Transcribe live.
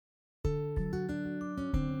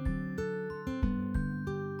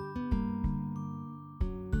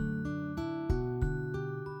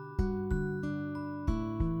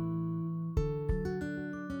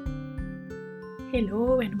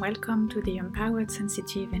Hello and welcome to the Empowered,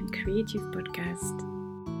 Sensitive and Creative podcast.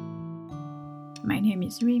 My name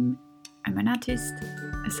is Rim. I'm an artist,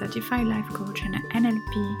 a certified life coach and an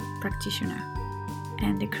NLP practitioner,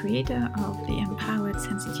 and the creator of the Empowered,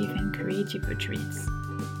 Sensitive and Creative retreats.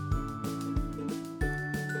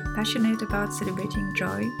 Passionate about celebrating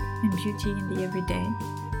joy and beauty in the everyday,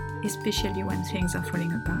 especially when things are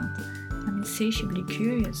falling apart, I'm insatiably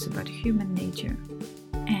curious about human nature,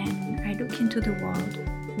 and I look into the world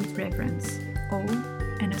with reverence,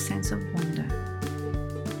 awe, and a sense of wonder.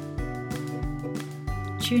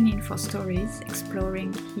 Tune in for stories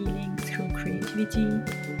exploring healing through creativity,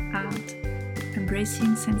 art,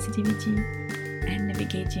 embracing sensitivity, and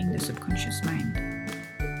navigating the subconscious mind.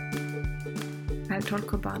 I'll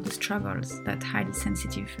talk about the struggles that highly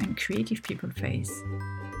sensitive and creative people face,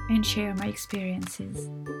 and share my experiences,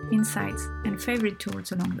 insights, and favorite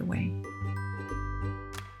tools along the way.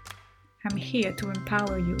 I'm here to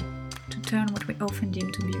empower you to turn what we often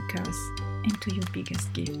deem to be a curse into your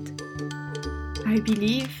biggest gift. I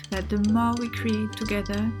believe that the more we create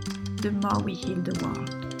together, the more we heal the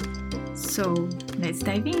world. So let's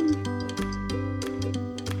dive in.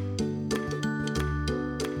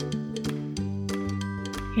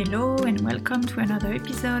 Hello and welcome to another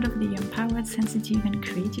episode of the Empowered, Sensitive and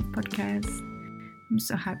Creative podcast. I'm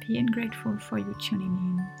so happy and grateful for you tuning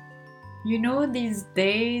in. You know, these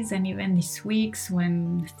days and even these weeks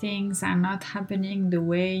when things are not happening the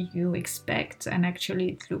way you expect, and actually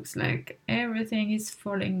it looks like everything is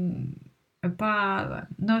falling apart,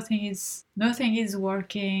 nothing is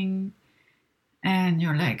working, and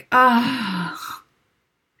you're like,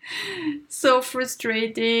 so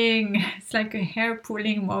frustrating. It's like a hair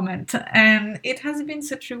pulling moment, and it has been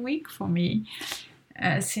such a week for me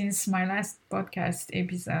since my last podcast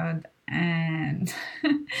episode. And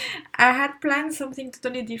I had planned something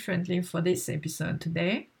totally differently for this episode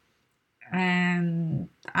today, and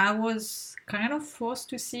I was kind of forced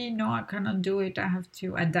to see, no, I cannot do it. I have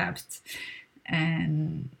to adapt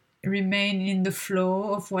and remain in the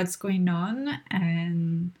flow of what's going on,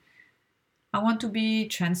 and I want to be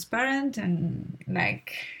transparent and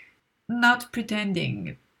not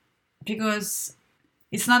pretending, because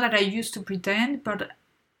it's not that I used to pretend, but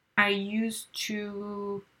I used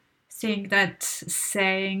to think that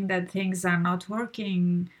saying that things are not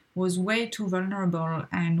working was way too vulnerable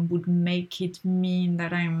and would make it mean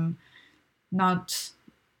that I'm not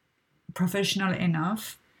professional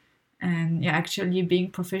enough. And actually being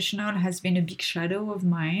professional has been a big shadow of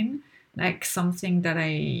mine, like something that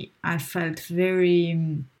I felt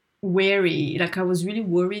very wary, like I was really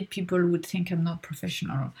worried people would think I'm not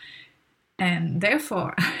professional. And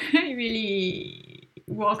therefore, I really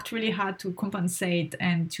worked really hard to compensate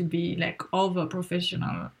and to be over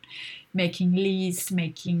professional, making lists,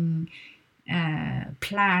 making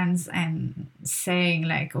plans, and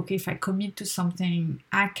saying okay, if I commit to something,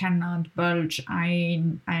 I cannot budge. I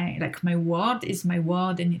my word is my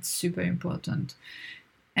word, and it's super important.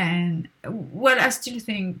 And I still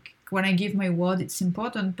think when I give my word, it's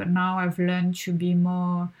important, but now I've learned to be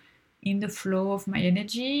more in the flow of my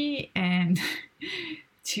energy and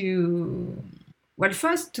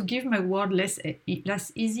first to give my word less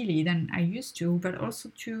easily than I used to, but also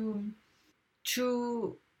to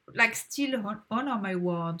still honor my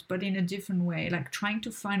word, but in a different way, trying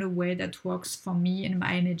to find a way that works for me and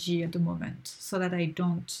my energy at the moment, so that I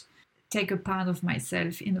don't take a part of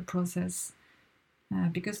myself in the process,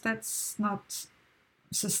 because that's not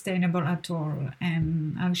sustainable at all.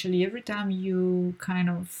 And actually, every time you kind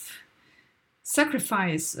of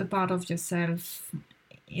sacrifice a part of yourself,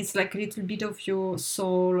 it's like a little bit of your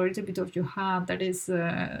soul or a little bit of your heart that is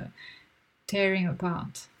tearing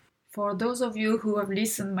apart. For those of you who have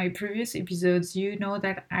listened to my previous episodes, you know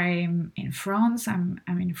that I'm in France. I'm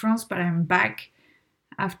in France, but I'm back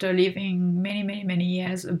after living many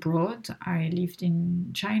years abroad. I lived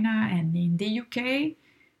in China and in the UK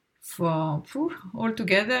for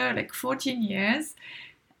altogether 14 years.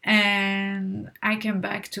 And I came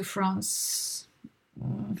back to France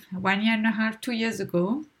 1.5 years, 2 years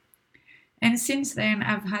ago. And since then,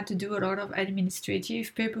 I've had to do a lot of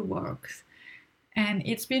administrative paperwork. And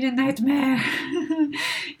it's been a nightmare,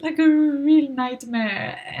 like a real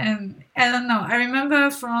nightmare. And I don't know, I remember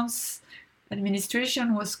France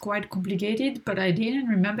administration was quite complicated, but I didn't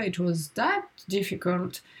remember it was that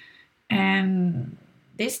difficult. And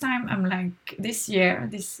this time I'm this year,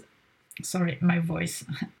 my voice.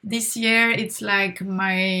 This year, it's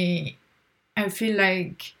I feel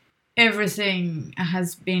like everything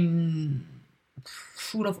has been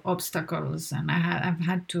full of obstacles, and I've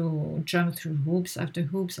had to jump through hoops after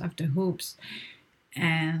hoops after hoops.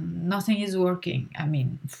 and nothing is working. I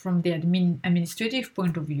mean, from the administrative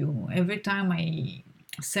point of view, every time I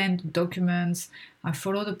send documents, I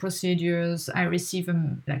follow the procedures, I receive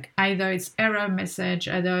like either it's error message,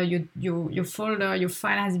 either your folder, your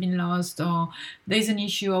file has been lost, or there's an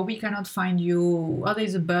issue, or we cannot find you, or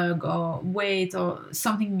there's a bug, or wait, or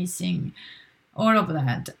something missing, all of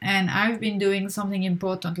that. And I've been doing something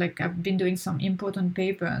important, like I've been doing some important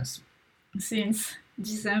papers since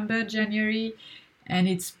December, January, and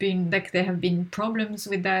it's been like there have been problems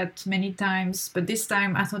with that many times, but this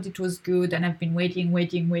time I thought it was good, and I've been waiting,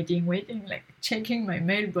 like checking my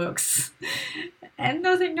mailbox and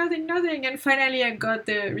nothing, and finally I got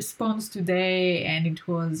the response today, and it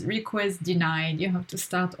was request denied, you have to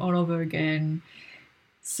start all over again.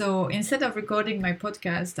 So instead of recording my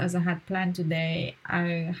podcast as I had planned today,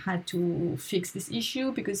 I had to fix this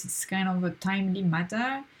issue because it's kind of a timely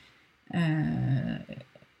matter.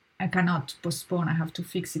 I cannot postpone, I have to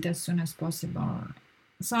fix it as soon as possible.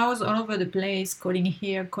 So I was all over the place, calling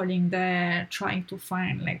here, calling there, trying to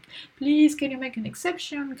find, like, please, can you make an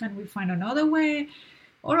exception? Can we find another way?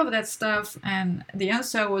 All of that stuff. And the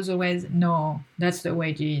answer was always, no, that's the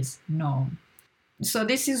way it is, no. So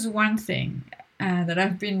this is one thing that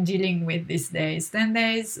I've been dealing with these days. Then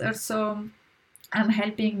there is also, I'm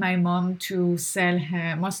helping my mom to sell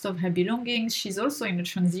most of her belongings. She's also in a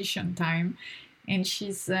transition time, and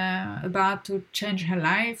she's about to change her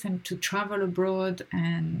life and to travel abroad,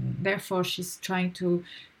 and therefore she's trying to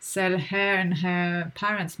sell her and her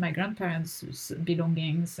parents, my grandparents'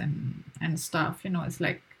 belongings and stuff. It's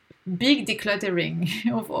like big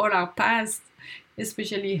decluttering of all our past,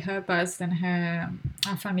 especially her past and her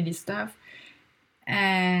family stuff.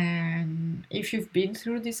 And if you've been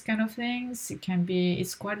through these kind of things,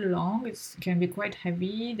 it's quite long, it can be quite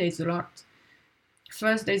heavy. There's a lot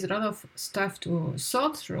of stuff to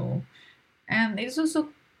sort through, and it's also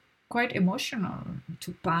quite emotional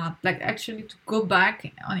to part, like actually to go back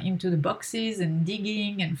into the boxes and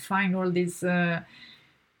digging and find all these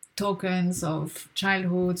tokens of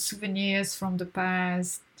childhood, souvenirs from the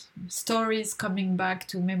past, stories coming back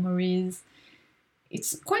to memories.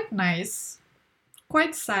 It's quite nice,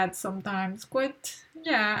 quite sad sometimes,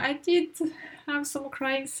 I did have some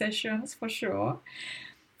crying sessions for sure.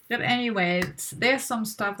 But anyway, there's some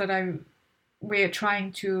stuff that we're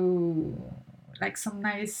trying to, like some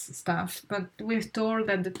nice stuff, but we're told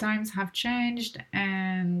that the times have changed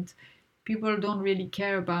and people don't really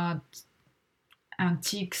care about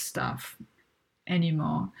antique stuff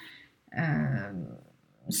anymore.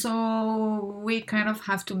 So we kind of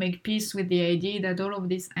have to make peace with the idea that all of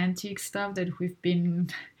this antique stuff that we've been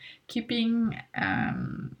keeping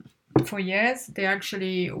for years, they're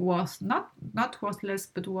actually not worthless,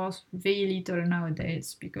 but worth very little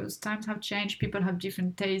nowadays, because times have changed, people have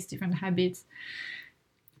different tastes, different habits.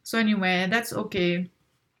 So anyway, that's okay.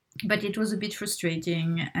 But it was a bit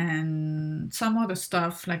frustrating, and some other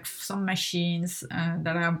stuff, like some machines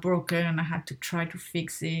that are broken, I had to try to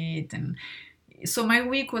fix it. And so my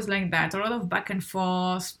week was like that, a lot of back and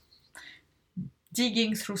forth,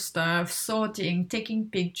 digging through stuff, sorting, taking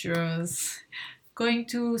pictures, going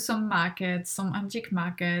to some markets, some antique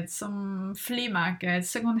markets, some flea markets,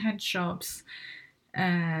 second-hand shops,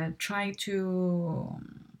 trying to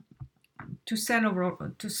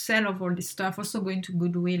sell of all this stuff, also going to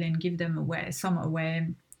Goodwill and give them some away.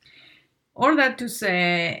 All that to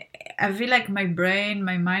say, I feel like my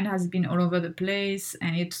mind has been all over the place,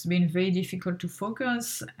 and it's been very difficult to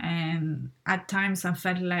focus. And at times I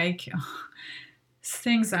felt like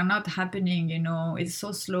things are not happening, it's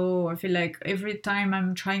so slow. I feel like every time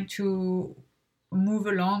I'm trying to move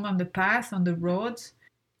along on the path, on the road,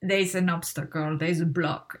 there's an obstacle, there's a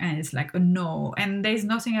block, and it's like a no, and there's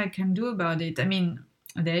nothing I can do about it. I mean,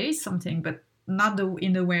 there is something, but not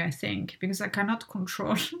in the way I think, because I cannot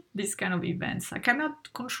control these kind of events. I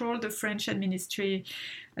cannot control the French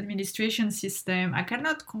administration system. I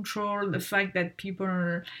cannot control the fact that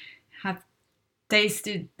people have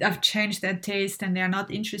changed their taste, and they are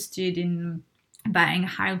not interested in buying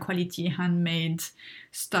high quality handmade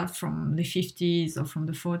stuff from the 50s or from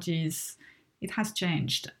the 40s. It has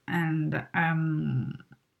changed, and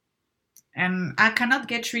I cannot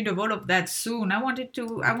get rid of all of that soon. I wanted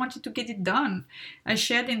to get it done. I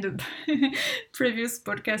shared in the previous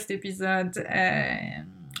podcast episode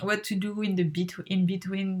what to do in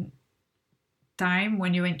between time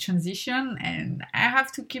when you're in transition, and I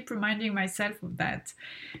have to keep reminding myself of that.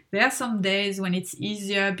 There are some days when it's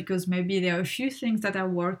easier because maybe there are a few things that are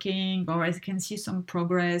working, or I can see some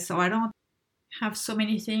progress, or I don't have so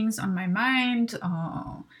many things on my mind,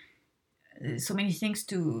 or so many things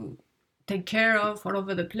to take care of all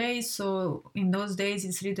over the place. So in those days,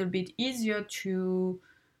 it's a little bit easier to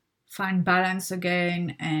find balance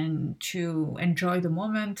again and to enjoy the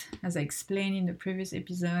moment, as I explained in the previous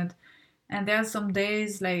episode. And there are some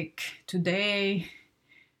days like today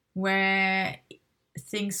where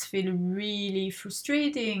things feel really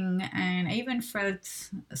frustrating, and I even felt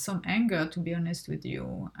some anger, to be honest with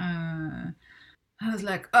you. I was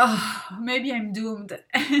like, oh, maybe I'm doomed.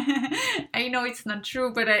 I know it's not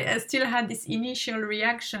true, but I still had this initial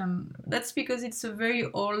reaction. That's because it's a very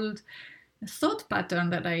old thought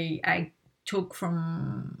pattern that I took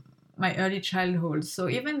from my early childhood. So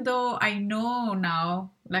even though I know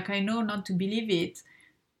now, like I know not to believe it,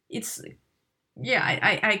 it's yeah,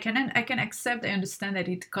 I can accept, I understand that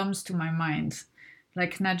it comes to my mind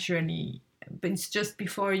like naturally. But it's just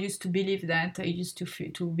before I used to believe that. I used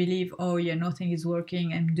to believe, oh yeah, nothing is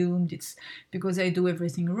working, I'm doomed, it's because I do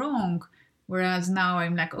everything wrong. Whereas now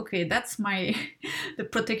I'm like, okay, that's my the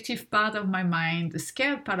protective part of my mind, the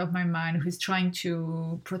scared part of my mind, who's trying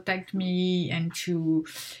to protect me and to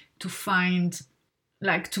find,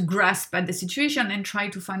 like, to grasp at the situation and try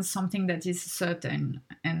to find something that is certain.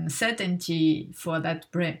 And certainty for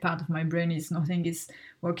that part of my brain is nothing is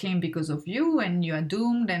working because of you and you are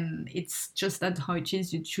doomed, and it's just that how it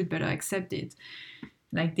is, you should better accept it.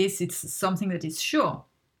 Like this, it's something that is sure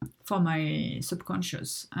for my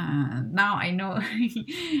subconscious. Now I know.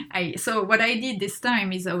 So what I did this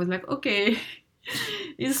time is I was like, okay,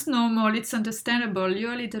 it's normal, it's understandable,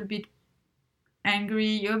 you're a little bit angry,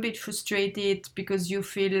 you're a bit frustrated because you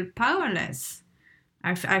feel powerless.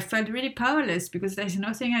 I felt really powerless because there's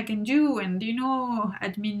nothing I can do. And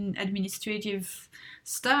administrative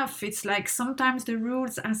stuff, it's like sometimes the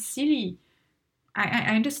rules are silly.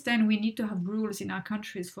 I understand we need to have rules in our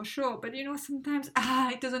countries for sure, but sometimes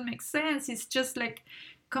it doesn't make sense. It's just like,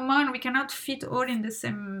 come on, we cannot fit all in the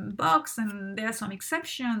same box, and there are some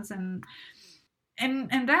exceptions, and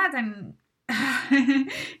that, and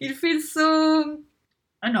it feels so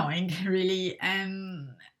annoying, really. And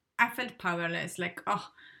I felt powerless, like,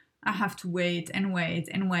 oh, I have to wait and wait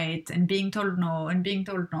and wait, and being told no and being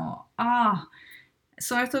told no.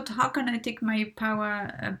 So I thought, how can I take my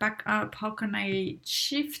power back up? How can I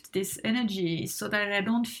shift this energy so that I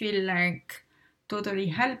don't feel like totally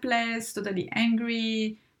helpless, totally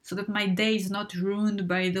angry, so that my day is not ruined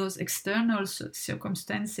by those external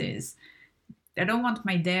circumstances? I don't want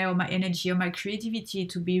my day or my energy or my creativity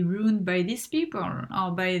to be ruined by these people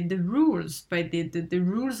or by the rules, by the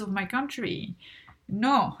rules of my country.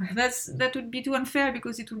 No, that would be too unfair,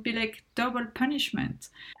 because it would be like double punishment.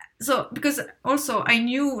 So, because also I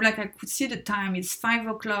knew, like, I could see the time, it's 5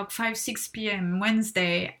 o'clock, 6 p.m.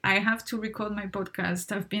 Wednesday. I have to record my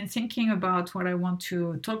podcast. I've been thinking about what I want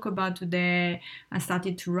to talk about today. I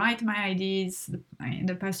started to write my ideas in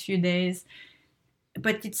the past few days,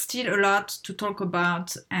 but it's still a lot to talk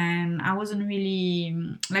about, and I wasn't really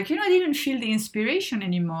like, I didn't feel the inspiration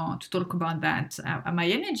anymore to talk about that. My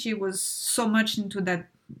energy was so much into that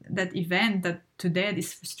event, that today,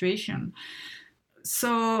 this frustration.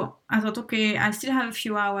 So I thought, okay, I still have a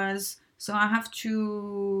few hours, so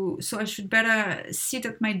I should better sit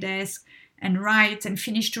at my desk and write and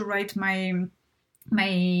finish to write my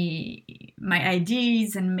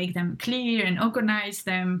ideas and make them clear and organize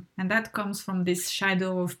them. And that comes from this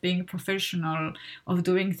shadow of being professional, of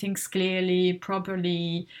doing things clearly,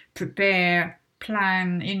 properly, prepare,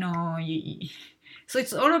 plan, so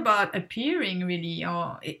it's all about appearing, really,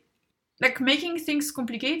 like making things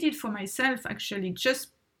complicated for myself, actually,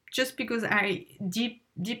 just because I deep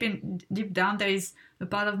down, there is a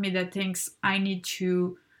part of me that thinks I need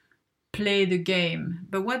to play the game.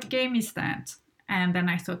 But what game is that? And then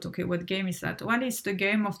I thought, okay, what game is that? What is the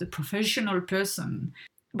game of the professional person?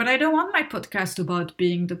 But I don't want my podcast about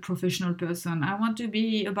being the professional person. I want to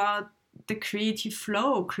be about the creative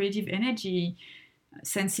flow, creative energy,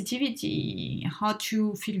 sensitivity, how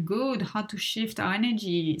to feel good, how to shift our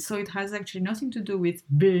energy. So it has actually nothing to do with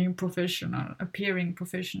being professional, appearing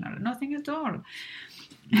professional, nothing at all.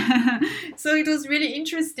 So it was really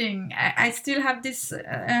interesting. I still have this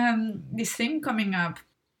thing coming up.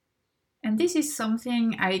 And this is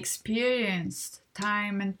something I experienced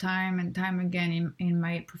time and time and time again in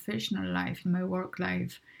my professional life, in my work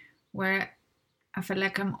life, where I feel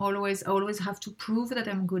like I always have to prove that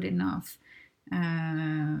I'm good enough.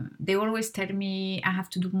 They always tell me I have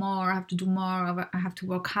to do more, I have to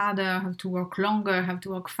work harder, I have to work longer, I have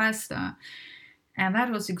to work faster. And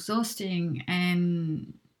that was exhausting,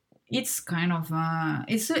 and it's kind of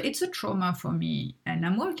it's a trauma for me, and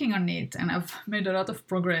I'm working on it, and I've made a lot of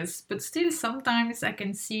progress, but still sometimes I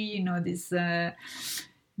can see this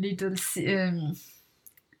little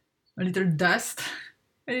a little dust,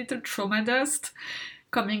 a little trauma dust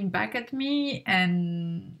coming back at me.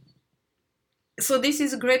 And so this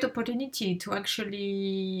is a great opportunity to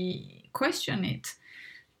actually question it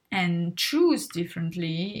and choose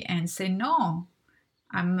differently and say no.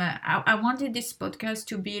 I wanted this podcast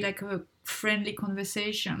to be like a friendly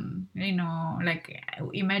conversation, like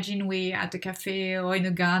imagine we at a cafe or in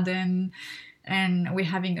a garden and we're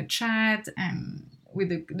having a chat and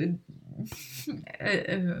with a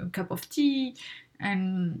cup of tea,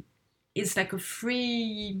 and it's like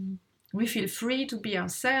we feel free to be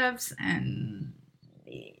ourselves, and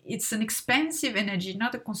it's an expansive energy,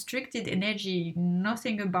 not a constricted energy,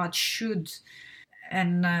 nothing about should,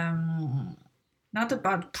 and not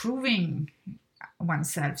about proving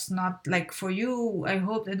oneself. Not like for you, I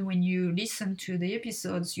hope that when you listen to the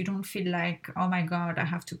episodes, you don't feel like, oh my God, I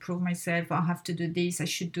have to prove myself, I have to do this, I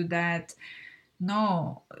should do that.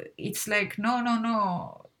 No, it's like,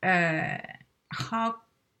 no. How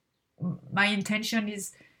my intention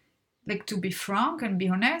is like to be frank and be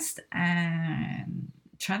honest and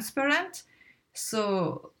transparent,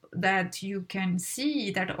 so that you can see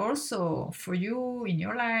that also for you in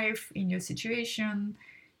your life, in your situation,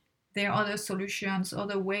 there are other solutions,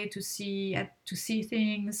 other way to see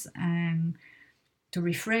things and to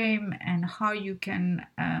reframe, and how you can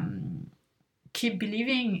keep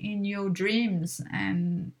believing in your dreams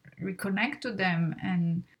and reconnect to them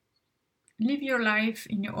and live your life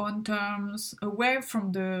in your own terms, away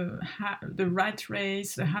from the rat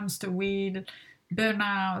race, the hamster wheel,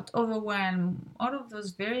 burnout, overwhelm, all of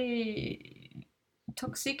those very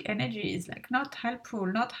toxic energies, like not helpful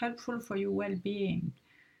for your well-being.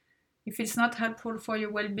 If it's not helpful for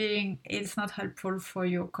your well-being, it's not helpful for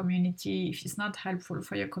your community. If it's not helpful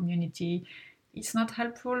for your community, it's not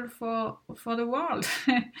helpful for the world.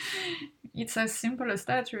 It's as simple as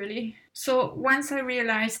that, really. So once I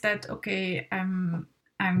realized that, okay, I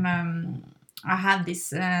have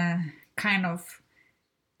this kind of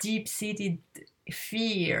deep-seated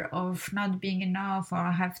fear of not being enough, or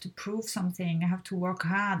I have to prove something, I have to work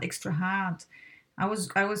hard, extra hard. I was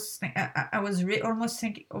almost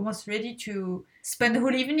ready to spend the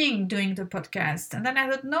whole evening doing the podcast, and then I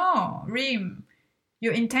thought, no, Reem,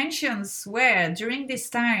 your intentions were during this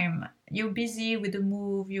time, you're busy with the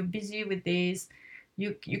move, you're busy with this,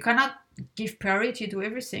 you cannot give priority to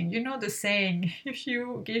everything. You know the saying, if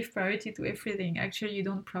you give priority to everything, actually you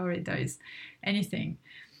don't prioritize anything.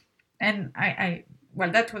 And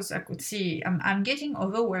that was, I could see, I'm getting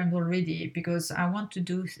overwhelmed already because I want to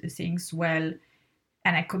do things well,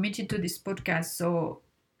 and I committed to this podcast. So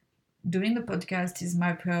doing the podcast is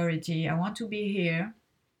my priority. I want to be here.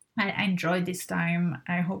 I enjoyed this time.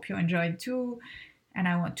 I hope you enjoyed too. And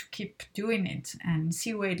I want to keep doing it and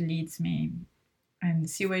see where it leads me and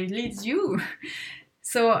see where it leads you.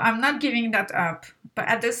 So I'm not giving that up. But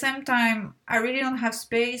at the same time, I really don't have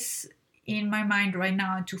space in my mind right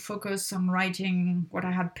now to focus on writing what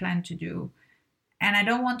I had planned to do. And I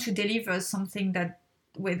don't want to deliver something that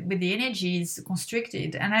with the energy is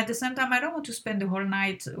constricted, and at the same time I don't want to spend the whole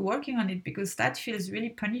night working on it, because that feels really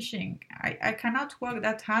punishing. I cannot work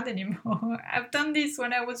that hard anymore. I've done this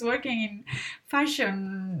when I was working in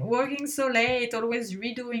fashion, working so late, always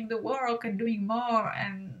redoing the work and doing more.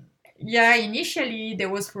 And yeah, initially there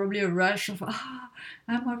was probably a rush of,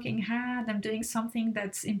 I'm working hard, I'm doing something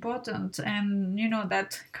that's important, and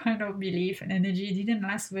that kind of belief and energy didn't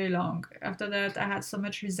last very long. After that I had so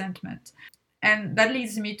much resentment. And that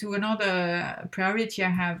leads me to another priority I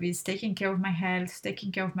have, is taking care of my health,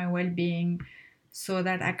 taking care of my well-being, so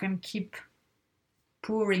that I can keep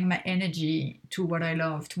pouring my energy to what I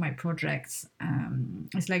love, to my projects.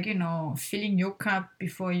 It's like, filling your cup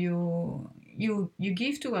before you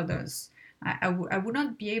give to others. I would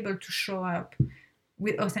not be able to show up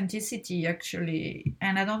with authenticity, actually.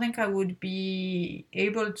 And I don't think I would be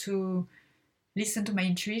able to listen to my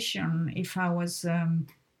intuition if I was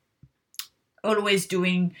always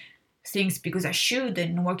doing things because I should,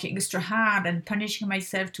 and working extra hard and punishing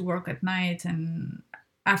myself to work at night and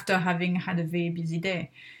after having had a very busy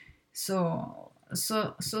day. So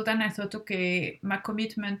then I thought, okay, my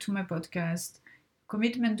commitment to my podcast,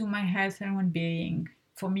 commitment to my health and well-being.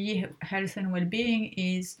 For me, health and well-being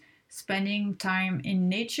is spending time in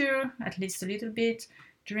nature, at least a little bit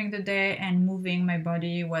during the day, and moving my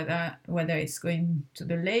body, whether it's going to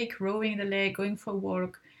the lake, rowing the lake, going for a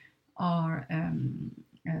walk, or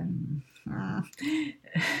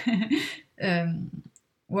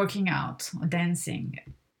working out or dancing.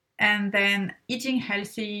 And then eating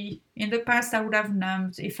healthy. In the past, I would have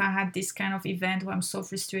numbed if I had this kind of event where I'm so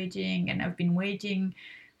frustrating and I've been waiting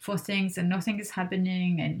for things and nothing is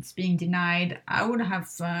happening and it's being denied, I would have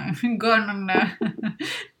gone on a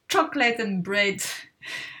chocolate and bread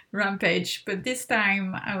rampage. But this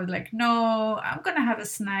time I was like, no, I'm gonna have a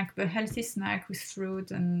snack, but healthy snack with fruit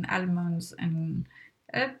and almonds and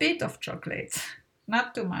a bit of chocolate.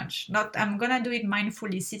 Not too much. Not. I'm gonna do it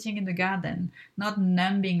mindfully, sitting in the garden, not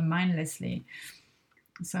numbing mindlessly.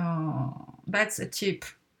 So that's a tip.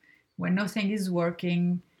 When nothing is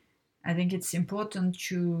working, I think it's important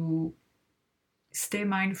to stay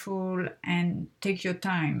mindful and take your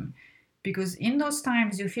time, because in those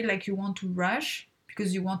times you feel like you want to rush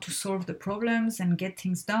because you want to solve the problems and get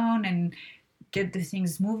things done and get the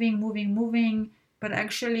things moving, but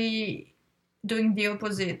actually doing the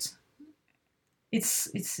opposite, it's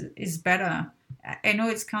better. I know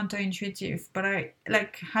it's counterintuitive, but I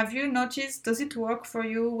like, have you noticed, does it work for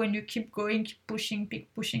you when you keep going, keep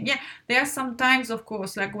pushing? Yeah, there are some times, of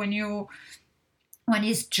course, like when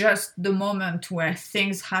it's just the moment where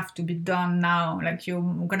things have to be done now, like you're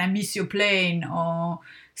gonna miss your plane or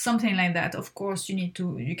something like that. Of course,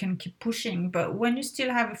 you can keep pushing, but when you still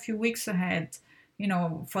have a few weeks ahead,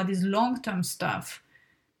 for this long-term stuff,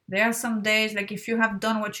 there are some days, like if you have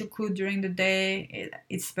done what you could during the day,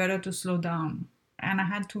 it's better to slow down. And I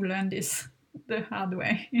had to learn this the hard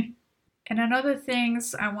way. And another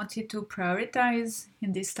things I wanted to prioritize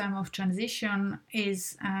in this time of transition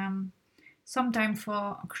is some time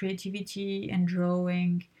for creativity and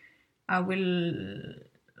drawing. I will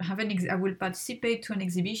I will participate to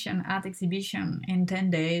an art exhibition in 10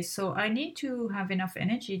 days. So I need to have enough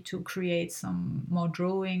energy to create some more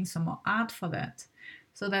drawing, some more art for that.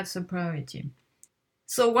 So that's a priority.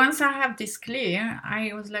 So once I have this clear,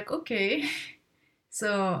 I was like, okay,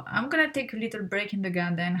 so I'm gonna take a little break in the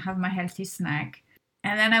garden, have my healthy snack,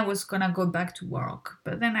 and then I was gonna go back to work.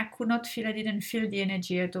 But then I didn't feel the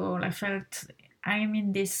energy at all. I felt I'm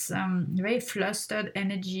in this very flustered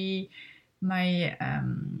energy. I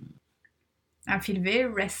feel very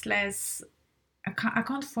restless. I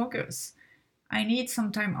can't focus. I need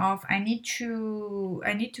some time off. I need to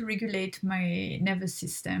regulate my nervous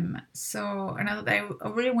system. So, and I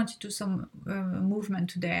really wanted to do some movement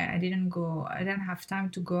today. I didn't have time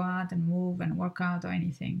to go out and move and work out or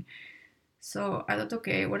anything. So I thought,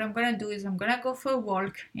 okay, what I'm gonna do is I'm gonna go for a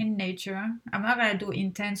walk in nature. I'm not gonna do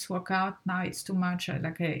intense workout now. It's too much. I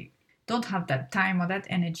don't have that time or that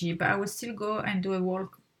energy. But I will still go and do a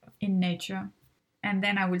walk in nature, and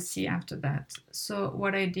then I will see after that. So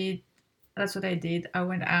that's what I did. I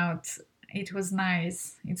went out. It was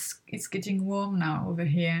nice. It's getting warm now over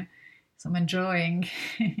here, so I'm enjoying.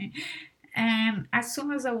 And as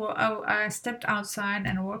soon as I stepped outside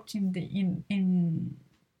and walked in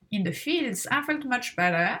the fields, I felt much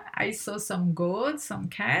better. I saw some goats, some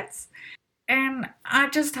cats, and I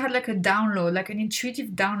just had like a download, like an intuitive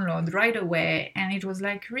download right away. And it was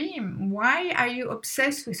like, Reem, why are you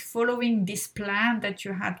obsessed with following this plan that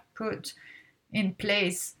you had put in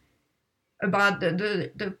place about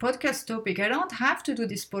the podcast topic? I don't have to do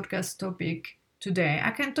this podcast topic today.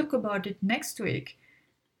 I can talk about it next week.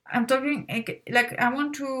 I'm talking like I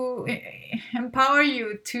want to empower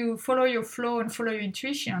you to follow your flow and follow your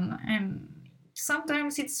intuition. And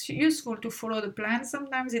sometimes it's useful to follow the plan,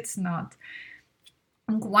 sometimes it's not.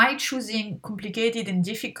 Why choosing complicated and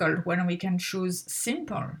difficult when we can choose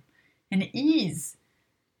simple and ease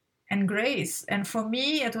and grace? And for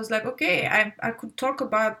me, it was like, okay, I could talk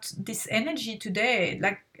about this energy today,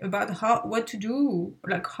 like about what to do,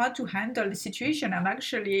 like how to handle the situation. And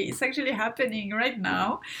it's actually happening right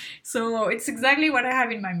now. So it's exactly what I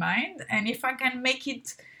have in my mind. And if I can make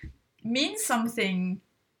it mean something,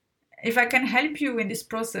 if I can help you in this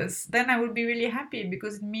process, then I would be really happy,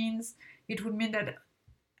 because it would mean that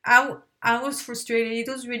I was frustrated.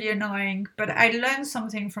 It was really annoying, but I learned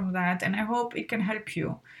something from that, and I hope it can help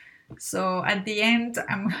you. So at the end,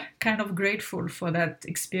 I'm kind of grateful for that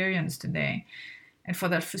experience today and for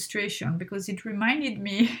that frustration, because it reminded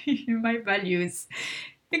me my values.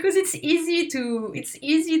 Because it's easy to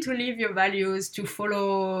live your values, to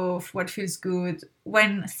follow what feels good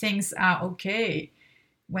when things are okay,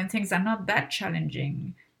 when things are not that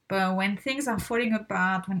challenging. But when things are falling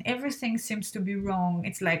apart, when everything seems to be wrong,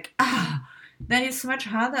 it's like, then it's much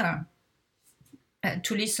harder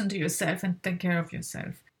to listen to yourself and take care of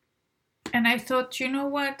yourself. And I thought, you know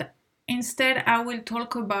what? Instead, I will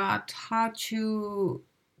talk about how to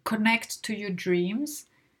connect to your dreams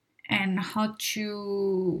and how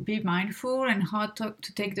to be mindful and how to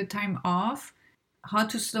take the time off, how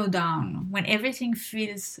to slow down when everything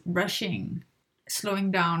feels rushing.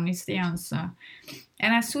 Slowing down is the answer.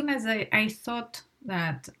 And as soon as I thought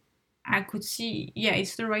that, I could see, yeah,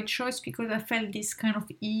 it's the right choice because I felt this kind of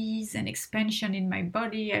ease and expansion in my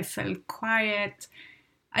body. I felt quiet.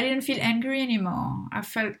 I didn't feel angry anymore. I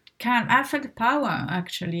felt calm. I felt power,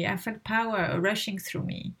 actually. I felt power rushing through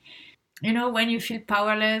me. You know, when you feel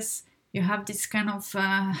powerless, you have this kind of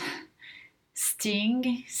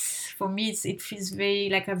sting. For me, it feels very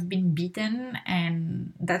like I've been beaten,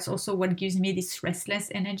 and that's also what gives me this restless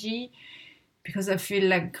energy because I feel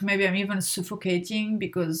like maybe I'm even suffocating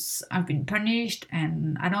because I've been punished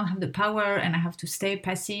and I don't have the power and I have to stay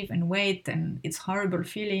passive and wait, and it's horrible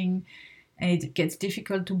feeling and it gets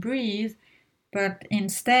difficult to breathe. But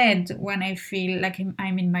instead, when I feel like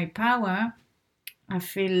I'm in my power, I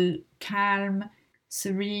feel calm,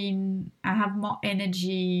 serene, I have more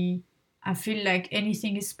energy. I feel like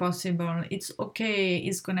anything is possible. It's okay,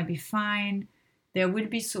 it's gonna be fine. There will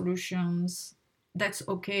be solutions. That's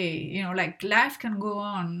okay. You know, like life can go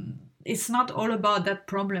on. It's not all about that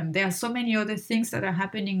problem. There are so many other things that are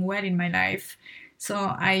happening well in my life. So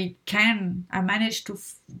I manage to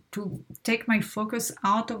take my focus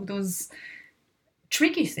out of those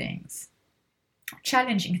tricky things,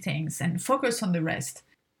 challenging things, and focus on the rest.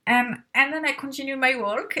 And then I continued my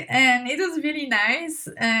walk, and it was really nice,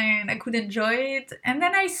 and I could enjoy it. And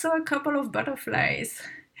then I saw a couple of butterflies.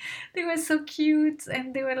 They were so cute,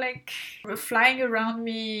 and they were like flying around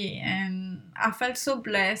me, and I felt so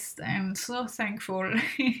blessed and so thankful.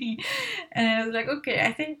 And I was like, okay,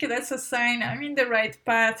 I think that's a sign I'm in the right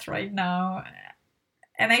path right now.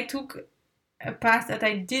 And I took a path that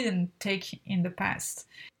I didn't take in the past.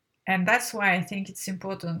 And that's why I think it's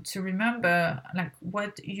important to remember like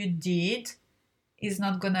what you did is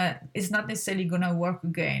not necessarily gonna work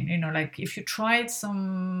again. You know, like if you tried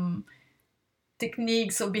some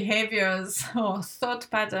techniques or behaviors or thought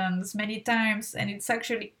patterns many times and it's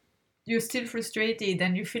actually you're still frustrated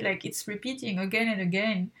and you feel like it's repeating again and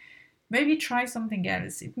again, maybe try something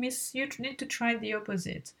else. It means you need to try the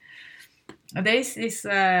opposite. There is this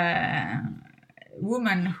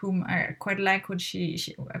woman whom I quite like what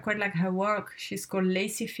I quite like her work. She's called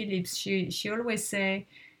Lacey Phillips. She always say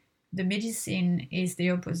the medicine is the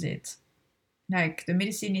opposite. Like the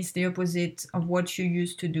medicine is the opposite of what you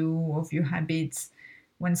used to do, of your habits.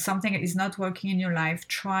 When something is not working in your life,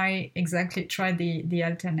 try the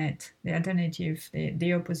alternative,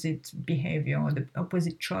 the opposite behavior or the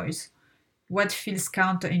opposite choice. What feels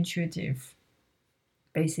counterintuitive,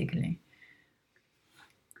 basically.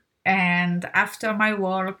 And after my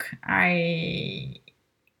walk, it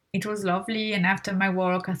was lovely. And after my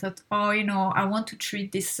walk, I thought, oh, you know, I want to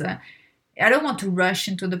treat this. I don't want to rush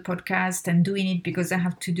into the podcast and doing it because I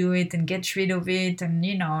have to do it and get rid of it, and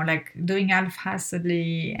you know, like doing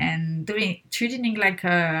half-heartedly and treating it like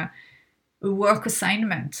a work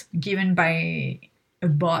assignment given by a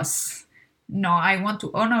boss. No, I want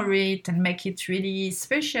to honor it and make it really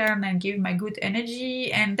special and give my good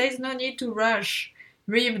energy. And there's no need to rush.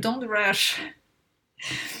 Rib, don't rush.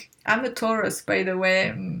 I'm a Taurus, by the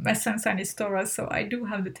way. My sun sign is Taurus, so I do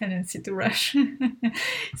have the tendency to rush.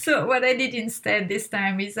 So what I did instead this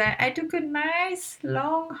time is I took a nice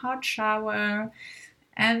long hot shower,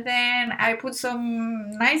 and then I put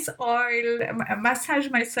some nice oil, massage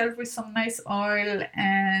myself with some nice oil,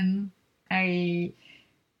 and I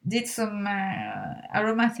did some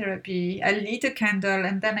aromatherapy. I lit a candle,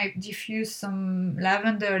 and then I diffused some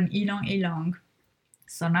lavender and ylang ylang.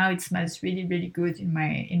 So now it smells really, really good in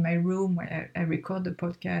my room where I record the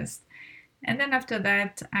podcast. And then after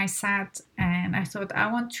that, I sat and I thought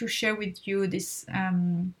I want to share with you this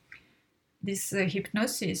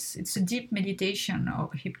hypnosis. It's a deep meditation or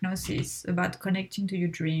hypnosis about connecting to your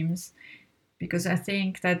dreams, because I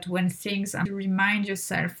think that when things are, to remind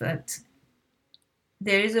yourself that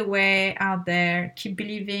there is a way out there. Keep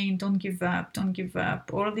believing. Don't give up. Don't give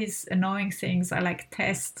up. All these annoying things are like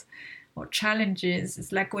tests or challenges.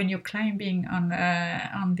 It's like when you're climbing on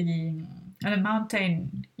a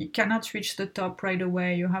mountain, you cannot reach the top right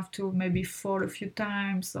away. You have to maybe fall a few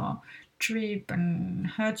times or trip and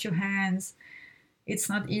hurt your hands. It's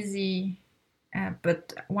not easy,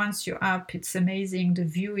 but once you're up, it's amazing. The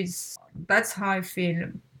view is, that's how I feel.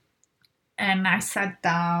 And I sat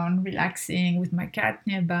down, relaxing with my cat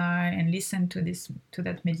nearby, and listened to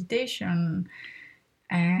that meditation.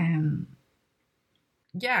 And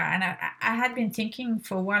yeah, and I had been thinking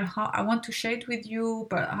for a while how I want to share it with you,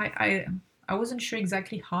 but I wasn't sure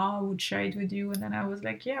exactly how I would share it with you. And then I was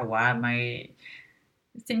like, yeah, why am I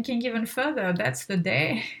thinking even further? That's the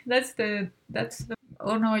day. That's the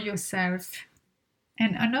honor yourself.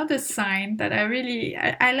 And another sign that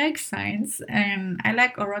I like signs, and I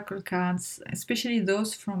like oracle cards, especially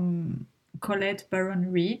those from Colette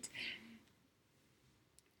Baron Reid.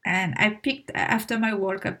 And after my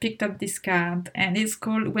work, I picked up this card, and it's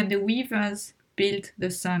called When the Weavers Built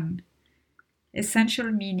the Sun.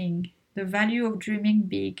 Essential meaning: the value of dreaming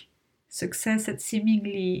big, success at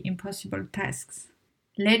seemingly impossible tasks.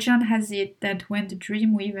 Legend has it that when the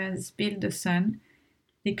dream weavers built the sun,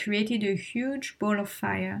 they created a huge ball of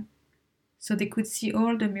fire so they could see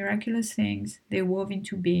all the miraculous things they wove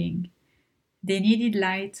into being. They needed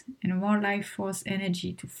light and more life force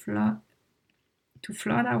energy to flood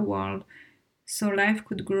our world so life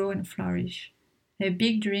could grow and flourish. Their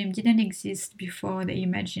big dream didn't exist before they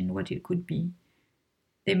imagined what it could be.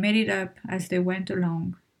 They made it up as they went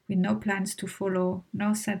along, with no plans to follow,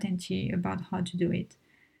 no certainty about how to do it.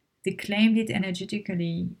 They claimed it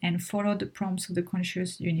energetically and followed the prompts of the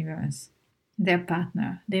conscious universe. Their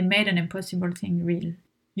partner. They made an impossible thing real.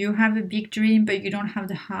 You have a big dream, but you don't have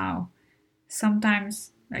the how.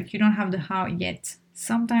 Sometimes, you don't have the how yet.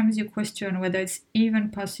 Sometimes you question whether it's even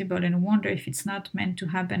possible and wonder if it's not meant to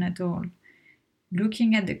happen at all.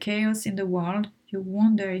 Looking at the chaos in the world, you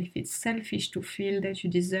wonder if it's selfish to feel that you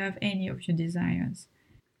deserve any of your desires.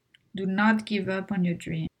 Do not give up on your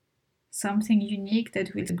dream. Something unique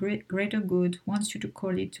that will greater good wants you to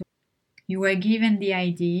call it to. You were given the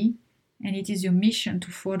idea, and it is your mission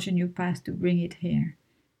to forge a new path to bring it here.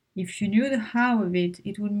 If you knew the how of it,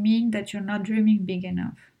 it would mean that you're not dreaming big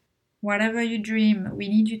enough. Whatever you dream, we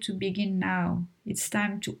need you to begin now. It's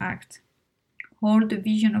time to act. Hold the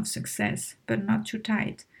vision of success, but not too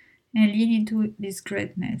tight, and lean into this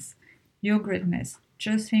greatness, your greatness.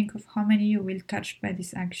 Just think of how many you will touch by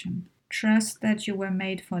this action. Trust that you were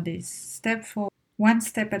made for this. Step forward, one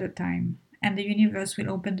step at a time, and the universe will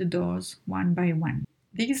open the doors one by one.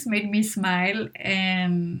 This made me smile,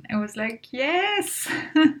 and I was like, yes,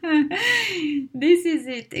 this is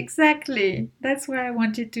it, exactly. That's why I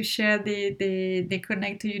wanted to share the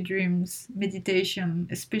Connect to Your Dreams meditation,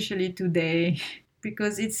 especially today,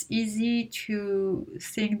 because it's easy to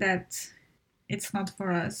think that it's not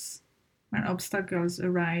for us when obstacles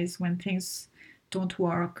arise, when things don't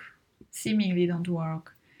work, seemingly don't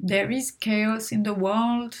work. There is chaos in the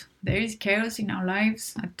world, there is chaos in our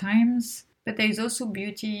lives at times, but there is also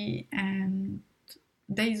beauty, and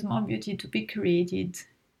there is more beauty to be created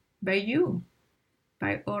by you,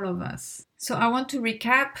 by all of us. So I want to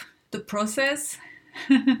recap the process,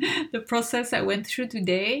 the process I went through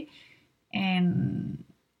today, and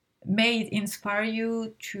may it inspire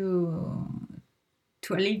you to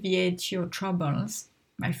alleviate your troubles,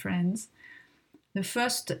 my friends. The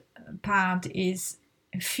first part is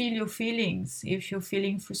feel your feelings. If you're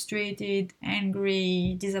feeling frustrated,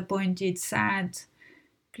 angry, disappointed, sad,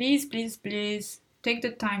 please take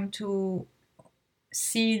the time to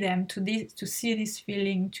see them, to see this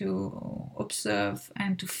feeling, to observe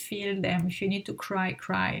and to feel them. If you need to cry,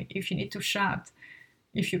 cry. If you need to shout,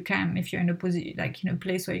 if you can, if you're in a position, in a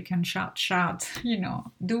place where you can shout,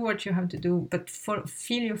 do what you have to do, but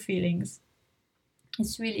feel your feelings.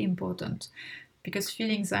 It's really important, because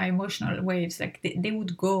feelings are emotional waves. They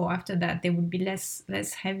would go after that, they would be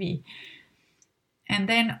less heavy. And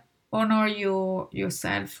then honor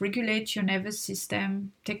yourself, regulate your nervous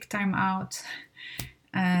system, take time out,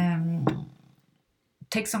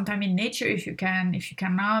 take some time in nature if you can. If you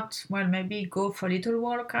cannot, well, maybe go for a little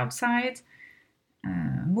walk outside,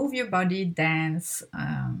 move your body, dance,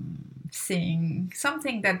 sing,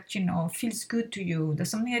 something that feels good to you. There's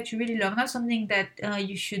something that you really love, not something that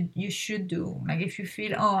you should do. Like if you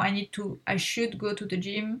feel, I should go to the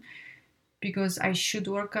gym because I should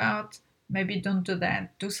work out, maybe don't do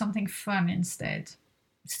that. Do something fun instead.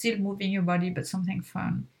 Still moving your body, but something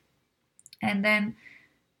fun. And then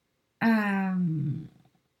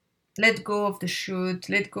let go of the should,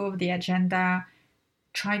 let go of the agenda.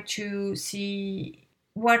 Try to see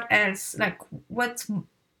what else, what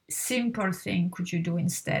simple thing could you do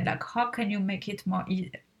instead? How can you make it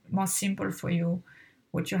more simple for you,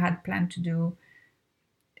 what you had planned to do?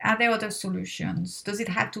 Are there other solutions? Does it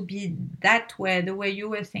have to be that way, the way you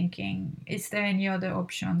were thinking? Is there any other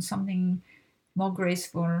option, something more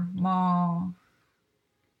graceful, more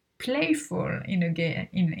playful in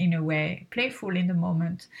a way, playful in the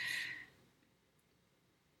moment?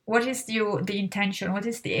 What is the intention? What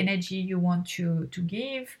is the energy you want to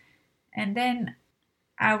give? And then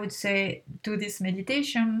I would say, do this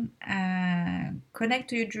meditation, connect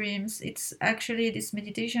to your dreams. It's actually, this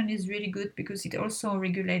meditation is really good because it also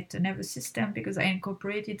regulates the nervous system, because I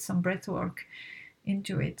incorporated some breath work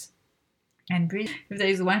into it. And breathe. If there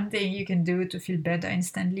is one thing you can do to feel better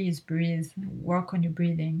instantly, is breathe. Work on your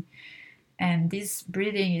breathing. And this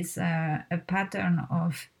breathing is a pattern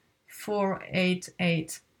of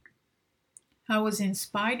 4-8-8. I was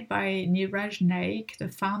inspired by Niraj Naik, the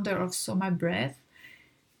founder of Soma Breath,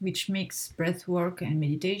 which makes breath work and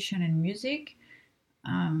meditation and music.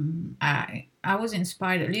 I was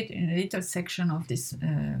inspired in a little section of this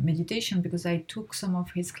meditation because I took some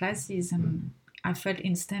of his classes and I felt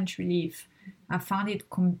instant relief. I found it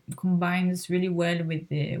combines really well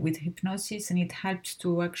with hypnosis, and it helps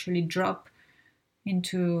to actually drop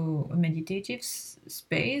into a meditative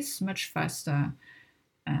space much faster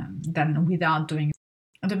than without doing it.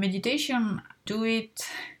 The meditation, do it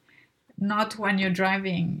not when you're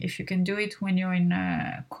driving. If you can do it when you're in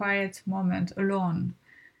a quiet moment alone,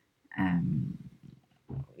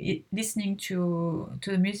 listening to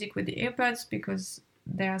the music with the earbuds, because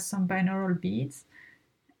there are some binaural beats,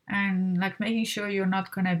 and like making sure you're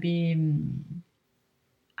not gonna be.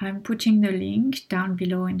 I'm putting the link down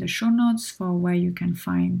below in the show notes for where you can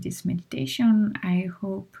find this meditation. I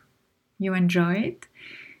hope you enjoy it.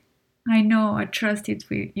 I trust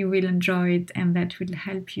you will enjoy it, and that will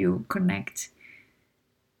help you connect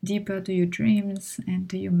deeper to your dreams and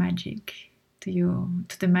to your magic, to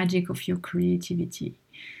the magic of your creativity.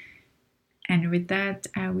 And with that,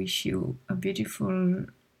 I wish you a beautiful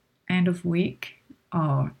end of week,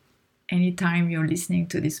 or anytime you're listening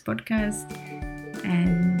to this podcast,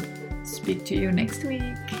 and speak to you next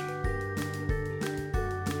week.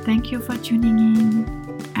 Thank you for tuning in.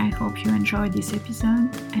 I hope you enjoyed this episode,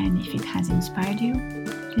 and if it has inspired you,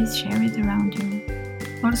 please share it around you.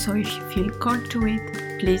 Also, if you feel called to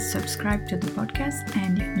it, please subscribe to the podcast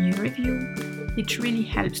and leave me a review. It really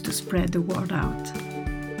helps to spread the word out.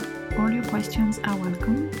 All your questions are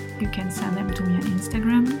welcome. You can send them to me on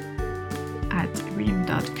Instagram at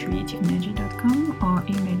reem.creativenergy.com or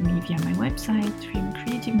email me via my website,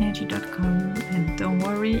 reemcreativenergy.com. And don't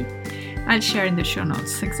worry, I'll share in the show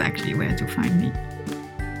notes exactly where to find me.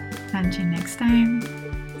 Until next time,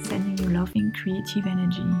 sending you loving creative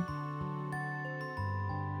energy.